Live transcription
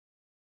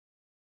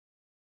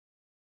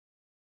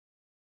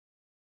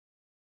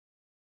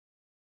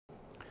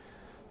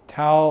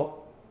Tau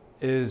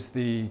is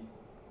the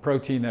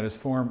protein that is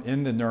formed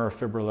in the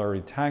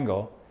neurofibrillary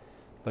tangle,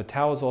 but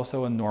tau is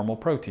also a normal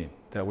protein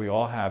that we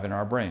all have in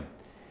our brain.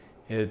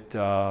 It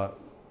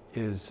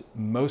is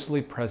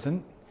mostly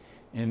present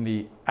in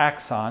the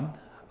axon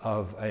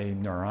of a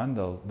neuron,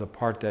 the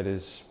part that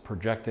is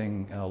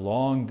projecting a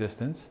long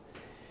distance.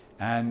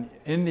 And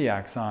in the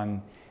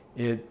axon,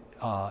 it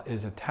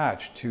is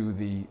attached to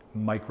the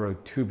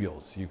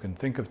microtubules. You can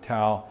think of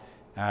tau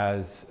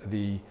as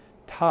the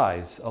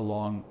ties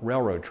along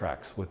railroad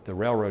tracks, with the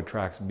railroad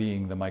tracks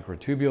being the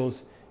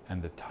microtubules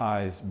and the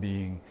ties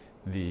being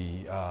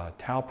the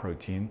tau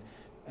protein.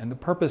 And the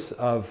purpose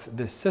of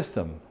this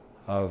system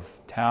of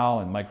tau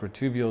and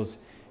microtubules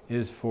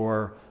is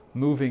for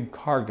moving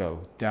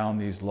cargo down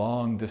these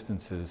long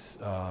distances,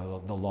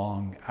 the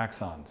long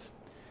axons.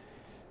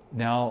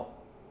 Now,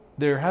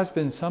 there has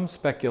been some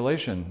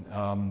speculation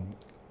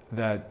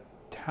that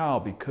tau,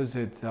 because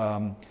it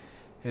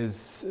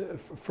is,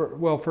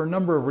 for a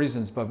number of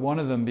reasons, but one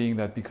of them being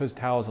that because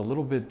tau is a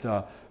little bit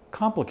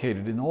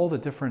complicated in all the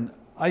different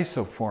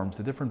isoforms,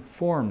 the different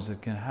forms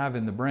it can have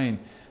in the brain,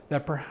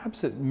 that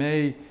perhaps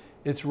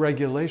its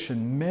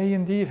regulation may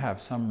indeed have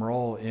some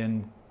role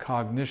in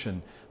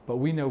cognition, but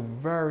we know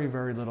very,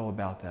 very little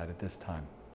about that at this time.